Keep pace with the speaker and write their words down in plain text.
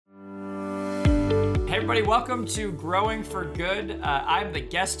everybody. Welcome to Growing for Good. I'm the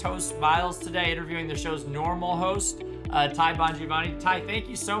guest host, Miles, today, interviewing the show's normal host, Ty Bongiovanni. Ty, thank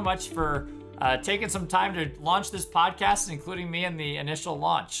you so much for taking some time to launch this podcast, including me in the initial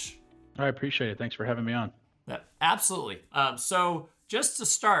launch. I appreciate it. Thanks for having me on. Absolutely. So just to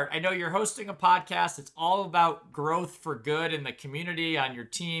start, I know you're hosting a podcast. It's all about growth for good in the community, on your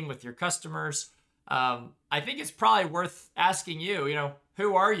team, with your customers. I think it's probably worth asking you,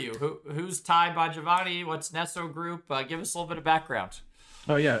 who are you? Who's Ty Bongiovanni? What's Nesso Group? Give us a little bit of background.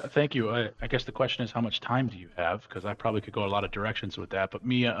 Oh, yeah. Thank you. I guess the question is, how much time do you have? Because I probably could go a lot of directions with that. But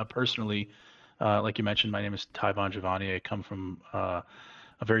me personally, like you mentioned, my name is Ty Bongiovanni. I come from a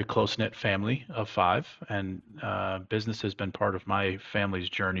very close-knit family of 5, and business has been part of my family's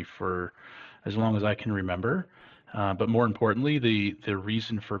journey for as long as I can remember. But more importantly, the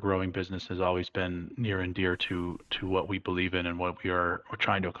reason for growing business has always been near and dear to what we believe in and what we're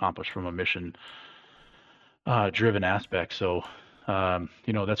trying to accomplish from a mission driven aspect. So,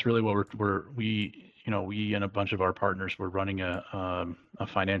 that's really what we and a bunch of our partners, we're running a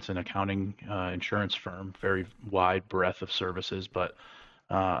finance and accounting insurance firm, very wide breadth of services, but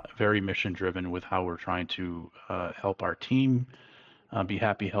very mission driven with how we're trying to help our team be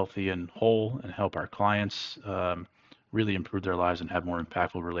happy, healthy, and whole, and help our clients really improve their lives and have more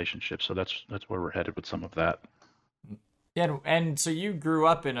impactful relationships. So that's where we're headed with some of that. Yeah, and so you grew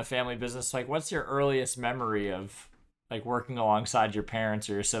up in a family business. Like, what's your earliest memory of working alongside your parents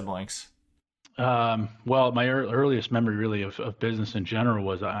or your siblings? Well, my earliest memory really of business in general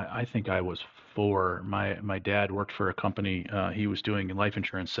was I think I was 4. My dad worked for a company. He was doing life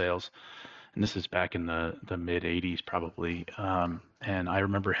insurance sales, and this is back in the mid 80s probably. And I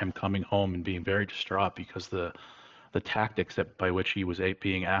remember him coming home and being very distraught because the tactics by which he was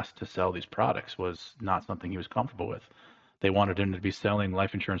being asked to sell these products was not something he was comfortable with. They wanted him to be selling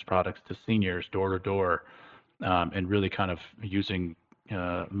life insurance products to seniors door to door, and really kind of using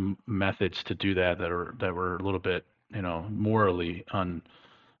methods to do that were a little bit, morally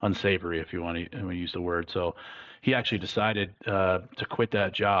unsavory, if you want to use the word. So he actually decided to quit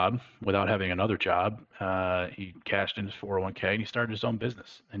that job without having another job. He cashed in his 401k and he started his own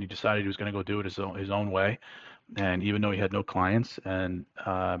business. And he decided he was going to go do it his own way. And even though he had no clients and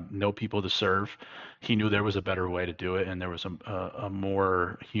no people to serve, he knew there was a better way to do it, and there was a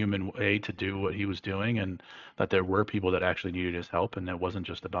more human way to do what he was doing, and that there were people that actually needed his help, and it wasn't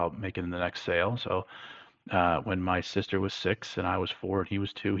just about making the next sale. So when my sister was 6 and I was 4 and he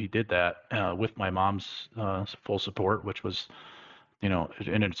was 2, he did that with my mom's full support, which was,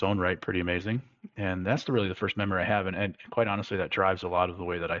 in its own right, pretty amazing. And that's really the first memory I have. And quite honestly, that drives a lot of the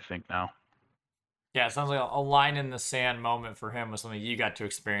way that I think now. Yeah, it sounds like a line in the sand moment for him was something you got to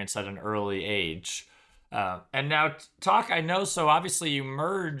experience at an early age. And now I know, so obviously you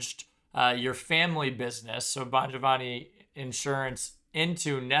merged your family business, so Bongiovanni Insurance,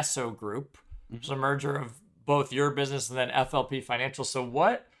 into Nesso Group. It's a merger of both your business and then FLP Financial. So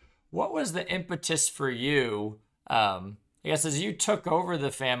what was the impetus for you? I guess as you took over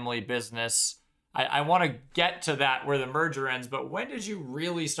the family business, I want to get to that where the merger ends, but when did you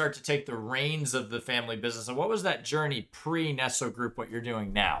really start to take the reins of the family business? And what was that journey pre-Nesso Group, what you're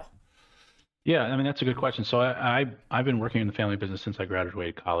doing now? Yeah, I mean, that's a good question. So I've been working in the family business since I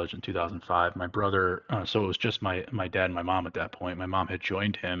graduated college in 2005. My brother, so it was just my dad and my mom at that point. My mom had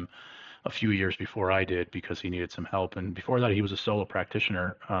joined him a few years before I did because he needed some help. And before that, he was a solo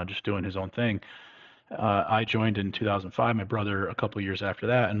practitioner, just doing his own thing. I joined in 2005, my brother a couple of years after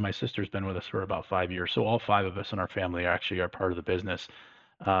that, and my sister's been with us for about 5 years. So all 5 of us in our family are part of the business.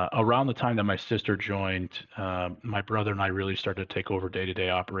 Around the time that my sister joined, my brother and I really started to take over day-to-day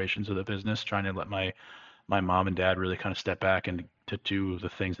operations of the business, trying to let my mom and dad really kind of step back and to do the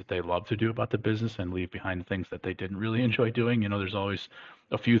things that they love to do about the business and leave behind the things that they didn't really enjoy doing. There's always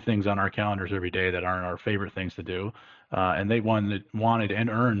a few things on our calendars every day that aren't our favorite things to do. And they wanted and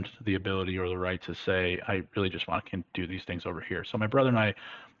earned the ability or the right to say, I really just want to do these things over here. So my brother and I,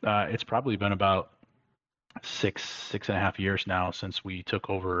 it's probably been about 6.5 years now since we took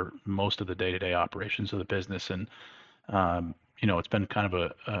over most of the day-to-day operations of the business. And, it's been kind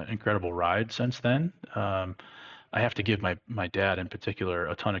of an incredible ride since then. I have to give my dad in particular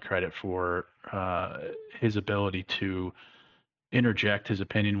a ton of credit for his ability to interject his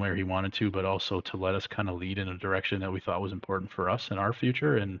opinion where he wanted to, but also to let us kind of lead in a direction that we thought was important for us and our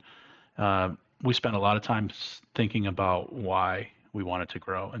future. And we spent a lot of time thinking about why we wanted to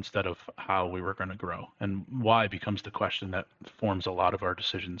grow instead of how we were going to grow. And why becomes the question that forms a lot of our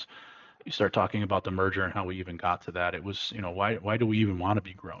decisions. You start talking about the merger and how we even got to that. It was, why do we even want to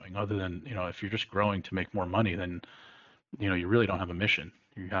be growing other than, if you're just growing to make more money, then, you really don't have a mission.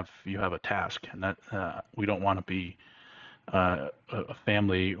 You have a task, and that we don't want to be a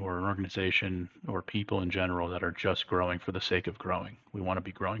family or an organization or people in general that are just growing for the sake of growing. We want to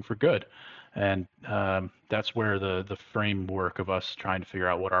be growing for good. And that's where the framework of us trying to figure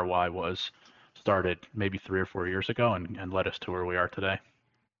out what our why was started maybe 3 or 4 years ago and led us to where we are today.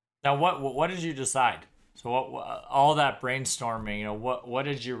 Now, what did you decide? So, all that brainstorming, what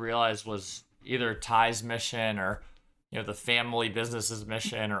did you realize was either Ty's mission or the family business's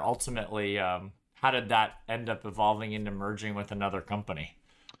mission, or ultimately, how did that end up evolving into merging with another company?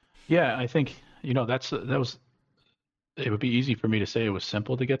 Yeah, I think, that was it would be easy for me to say it was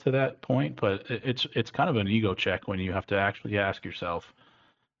simple to get to that point, but it's kind of an ego check when you have to actually ask yourself,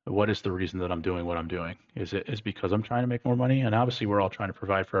 what is the reason that I'm doing what I'm doing? Is because I'm trying to make more money? And obviously we're all trying to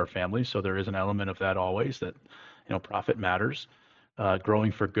provide for our families, so there is an element of that always that, profit matters.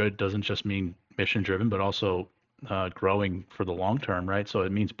 Growing for good doesn't just mean mission driven, but also growing for the long term, right? So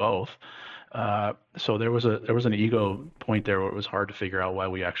it means both. So there was an ego point there where it was hard to figure out why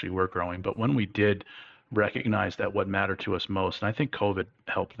we actually were growing. But when we did recognize that what mattered to us most, and I think COVID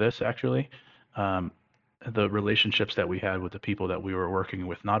helped this actually, um, the relationships that we had with the people that we were working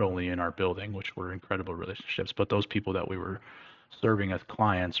with, not only in our building, which were incredible relationships, but those people that we were serving as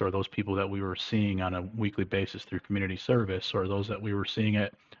clients, or those people that we were seeing on a weekly basis through community service, or those that we were seeing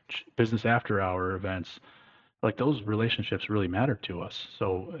at business after hour events, like those relationships really mattered to us.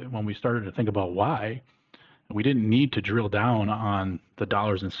 So when we started to think about why, we didn't need to drill down on the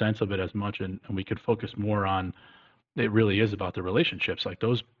dollars and cents of it as much, and we could focus more on it really is about the relationships. Like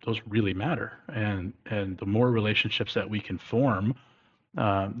those really matter, and the more relationships that we can form,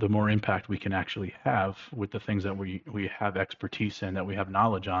 the more impact we can actually have with the things that we have expertise in, that we have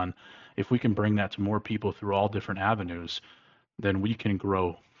knowledge on. If we can bring that to more people through all different avenues, then we can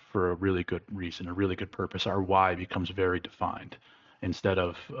grow for a really good reason, a really good purpose. Our why becomes very defined instead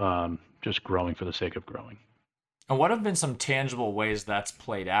of just growing for the sake of growing. And what have been some tangible ways that's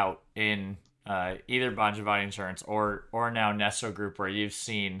played out in either Bongiovanni Insurance or now Nesso Group, where you've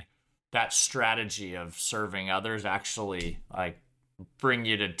seen that strategy of serving others actually like bring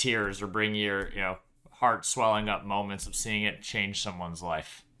you to tears or bring your heart swelling up moments of seeing it change someone's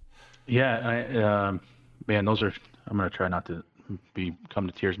life? Yeah, man, those are. I'm gonna try not to come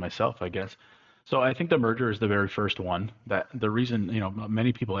to tears myself, I guess. So I think the merger is the very first one. That the reason,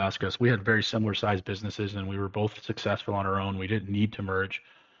 many people ask us, we had very similar sized businesses and we were both successful on our own. We didn't need to merge.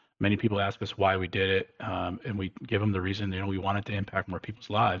 Many people ask us why we did it, and we give them the reason. We wanted to impact more people's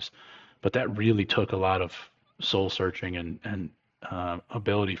lives, but that really took a lot of soul searching and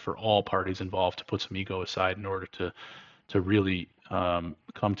ability for all parties involved to put some ego aside in order to really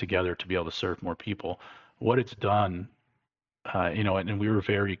come together to be able to serve more people. What it's done, and we were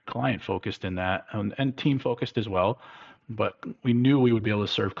very client focused in that, and team focused as well. But we knew we would be able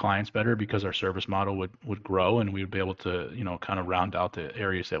to serve clients better because our service model would grow, and we would be able to, kind of round out the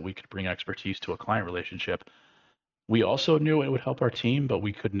areas that we could bring expertise to a client relationship. We also knew it would help our team, but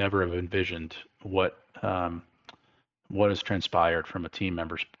we could never have envisioned what has transpired from a team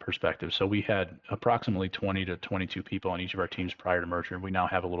member's perspective. So we had approximately 20 to 22 people on each of our teams prior to merger. We now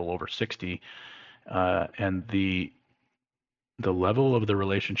have a little over 60, and the level of the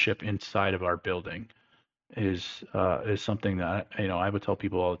relationship inside of our building is something that I would tell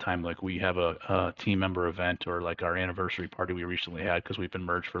people all the time. Like we have a team member event, or like our anniversary party we recently had because we've been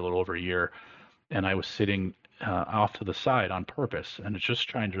merged for a little over a year, and I was sitting off to the side on purpose, and it's just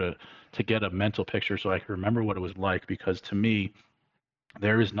trying to get a mental picture so I can remember what it was like. Because to me,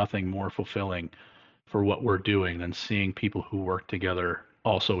 there is nothing more fulfilling for what we're doing than seeing people who work together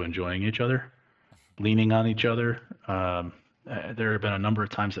also enjoying each other, leaning on each other. There have been a number of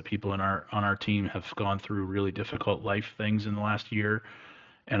times that people on our team have gone through really difficult life things in the last year,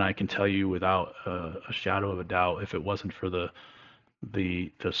 and I can tell you without a shadow of a doubt, if it wasn't for the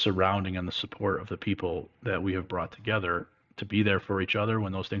surrounding and the support of the people that we have brought together to be there for each other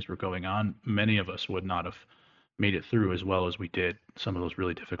when those things were going on, many of us would not have made it through as well as we did some of those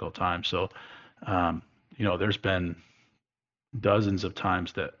really difficult times. So, there's been dozens of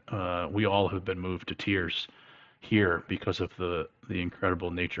times that we all have been moved to tears here because of the incredible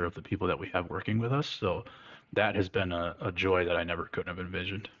nature of the people that we have working with us. So that has been a joy that I never could have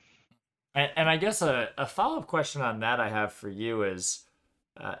envisioned. And I guess a follow up question on that I have for you is,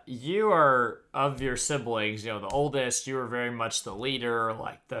 you are of your siblings, the oldest. You are very much the leader,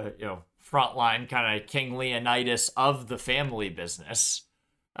 like the frontline kind of King Leonidas of the family business.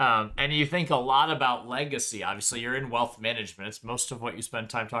 And you think a lot about legacy. Obviously, you're in wealth management. It's most of what you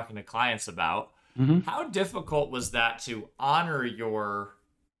spend time talking to clients about. Hmm. How difficult was that to honor your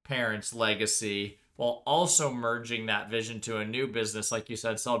parents' legacy while also merging that vision to a new business, like you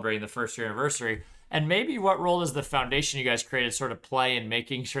said, celebrating the first year anniversary. And maybe what role does the foundation you guys created sort of play in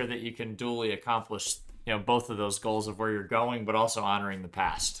making sure that you can duly accomplish, both of those goals of where you're going, but also honoring the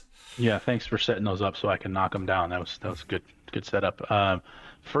past? Yeah, thanks for setting those up so I can knock them down. That was good setup.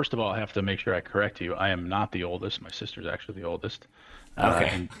 First of all, I have to make sure I correct you. I am not the oldest. My sister's actually the oldest, Okay.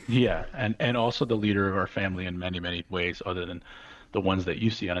 and yeah, and also the leader of our family in many ways, other than the ones that you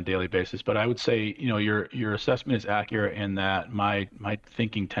see on a daily basis. But I would say, your assessment is accurate in that my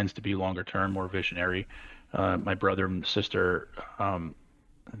thinking tends to be longer term, more visionary. My brother and sister,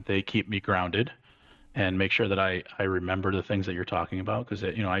 they keep me grounded and make sure that I remember the things that you're talking about because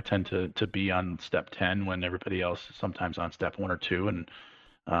I tend to be on step 10 when everybody else is sometimes on step 1 or 2, and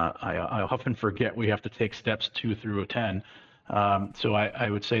I often forget we have to take steps 2 through 10. So I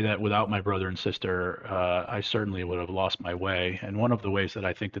would say that without my brother and sister, I certainly would have lost my way. And one of the ways that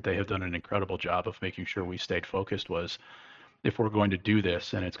I think that they have done an incredible job of making sure we stayed focused was, if we're going to do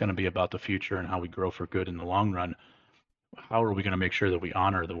this and it's going to be about the future and how we grow for good in the long run, how are we going to make sure that we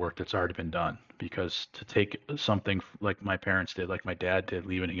honor the work that's already been done? Because to take something like my parents did, like my dad did,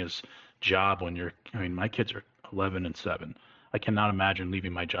 leaving his job I mean, my kids are 11 and 7. I cannot imagine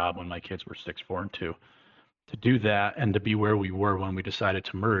leaving my job when my kids were 6, 4, and 2. To do that and to be where we were when we decided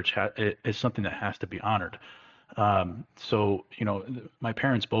to merge is something that has to be honored. So, my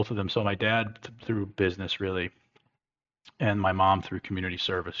parents, both of them, so my dad through business really, and my mom through community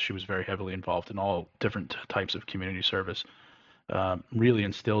service. She was very heavily involved in all different types of community service, really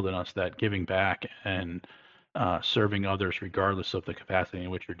instilled in us that giving back and serving others, regardless of the capacity in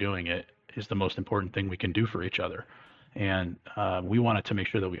which you're doing it, is the most important thing we can do for each other. And we wanted to make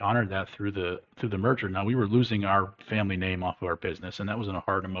sure that we honored that through the merger. Now we were losing our family name off of our business, and that was a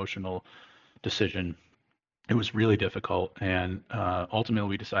hard emotional decision. It was really difficult, and ultimately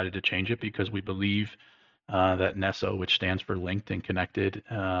we decided to change it because we believe that Nesso, which stands for Linked and Connected,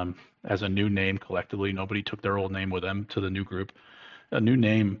 as a new name collectively, nobody took their old name with them to the new group. A new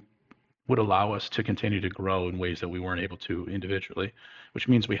name would allow us to continue to grow in ways that we weren't able to individually, which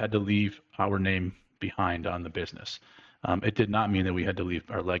means we had to leave our name behind on the business. It did not mean that we had to leave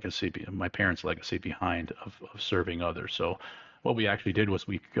our legacy, my parents' legacy behind of serving others. So what we actually did was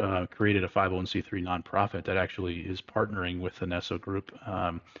we created a 501c3 nonprofit that actually is partnering with the Nesso Group.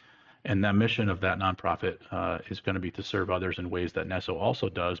 And the mission of that nonprofit is going to be to serve others in ways that Nesso also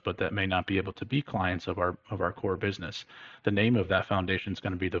does, but that may not be able to be clients of our core business. The name of that foundation is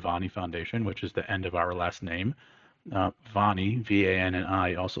going to be the Vanni Foundation, which is the end of our last name. Vanni,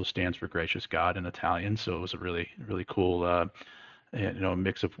 Vanni, also stands for gracious God in Italian, so it was a really cool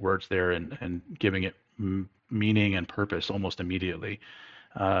mix of words there, and giving it meaning and purpose almost immediately.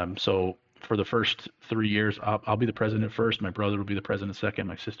 So for the first 3 years, I'll be the president first. My brother will be the president second.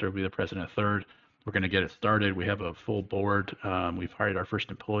 My sister will be the president third. We're going to get it started. We have a full board. We've hired our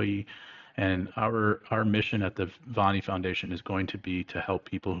first employee, and our mission at the Vanni Foundation is going to be to help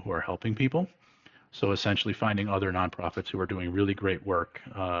people who are helping people. So essentially, finding other nonprofits who are doing really great work,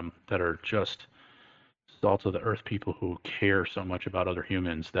 that are just salt of the earth people who care so much about other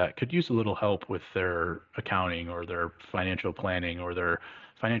humans that could use a little help with their accounting or their financial planning or their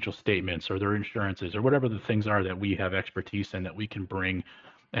financial statements or their insurances or whatever the things are that we have expertise in that we can bring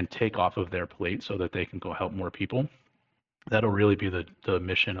and take off of their plate so that they can go help more people. That'll really be the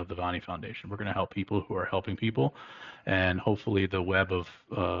mission of the Vani Foundation. We're going to help people who are helping people, and hopefully the web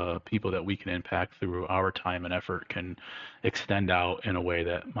of people that we can impact through our time and effort can extend out in a way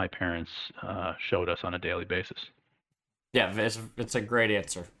that my parents showed us on a daily basis. Yeah, it's a great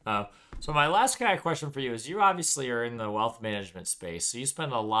answer. So my last kind of question for you is: you obviously are in the wealth management space, so you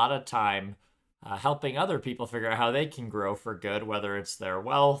spend a lot of time helping other people figure out how they can grow for good, whether it's their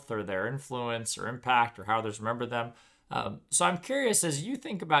wealth or their influence or impact or how others remember them. So I'm curious, as you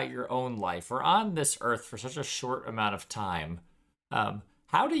think about your own life, we're on this earth for such a short amount of time.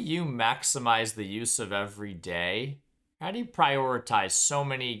 How do you maximize the use of every day? How do you prioritize so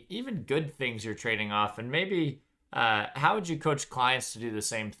many, even good things you're trading off? And maybe how would you coach clients to do the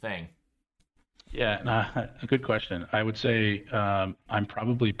same thing? Yeah, a good question. I would say I'm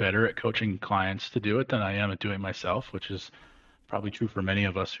probably better at coaching clients to do it than I am at doing myself, which is probably true for many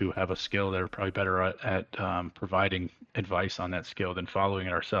of us who have a skill that are probably better at providing advice on that skill than following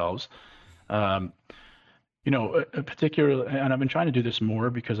it ourselves. Um, a particular, and I've been trying to do this more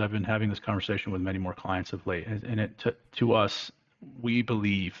because I've been having this conversation with many more clients of late. And to us, we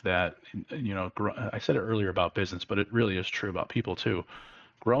believe that, I said it earlier about business, but it really is true about people too.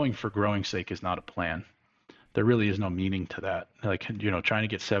 Growing for growing sake is not a plan. There really is no meaning to that. Like, trying to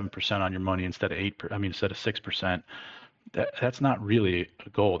get 7% on your money instead of 8, I mean, instead of 6%, that's not really a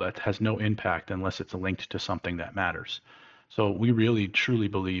goal. That has no impact unless it's linked to something that matters. So we really truly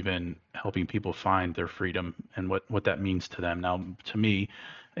believe in helping people find their freedom and what that means to them. Now, to me,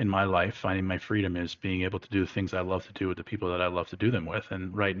 in my life, finding my freedom is being able to do the things I love to do with the people that I love to do them with.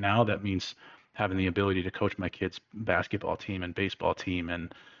 And right now, that means having the ability to coach my kids' basketball team and baseball team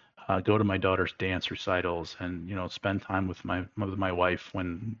and go to my daughter's dance recitals and spend time with my wife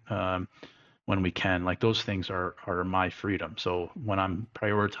when we can. Like those things are my freedom. So when I'm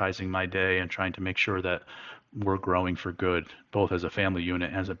prioritizing my day and trying to make sure that we're growing for good, both as a family unit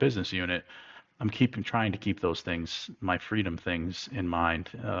and as a business unit, I'm trying to keep those things, my freedom things, in mind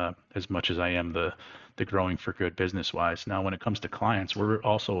as much as I am the growing for good business wise. Now, when it comes to clients, we're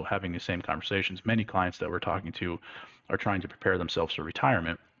also having the same conversations. Many clients that we're talking to are trying to prepare themselves for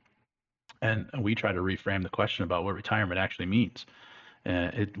retirement, and we try to reframe the question about what retirement actually means.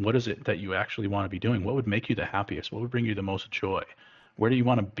 What is it that you actually want to be doing? What would make you the happiest? What would bring you the most joy? Where do you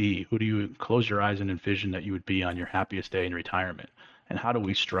want to be? Who do you close your eyes and envision that you would be on your happiest day in retirement? And how do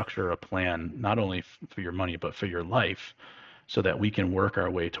we structure a plan, not only for your money, but for your life, so that we can work our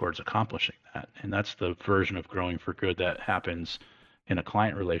way towards accomplishing that? And that's the version of growing for good that happens in a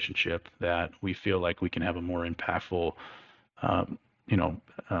client relationship, that we feel like we can have a more impactful um,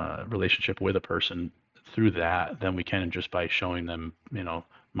 relationship with a person through that than we can just by showing them,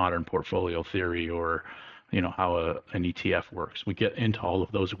 modern portfolio theory or, how an ETF works. We get into all of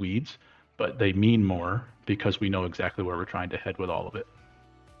those weeds, but they mean more because we know exactly where we're trying to head with all of it.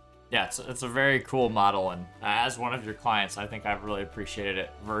 Yeah, it's a very cool model, and as one of your clients, I think I've really appreciated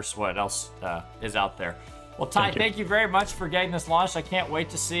it versus what else is out there. Well, Ty, thank you very much for getting this launched. I can't wait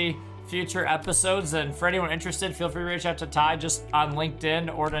to see future episodes, and for anyone interested, feel free to reach out to Ty just on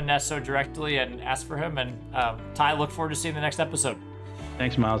LinkedIn or to Nesso directly and ask for him. And Ty, look forward to seeing the next episode.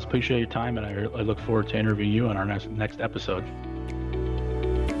 Thanks, Miles. Appreciate your time, and I look forward to interviewing you on our next episode.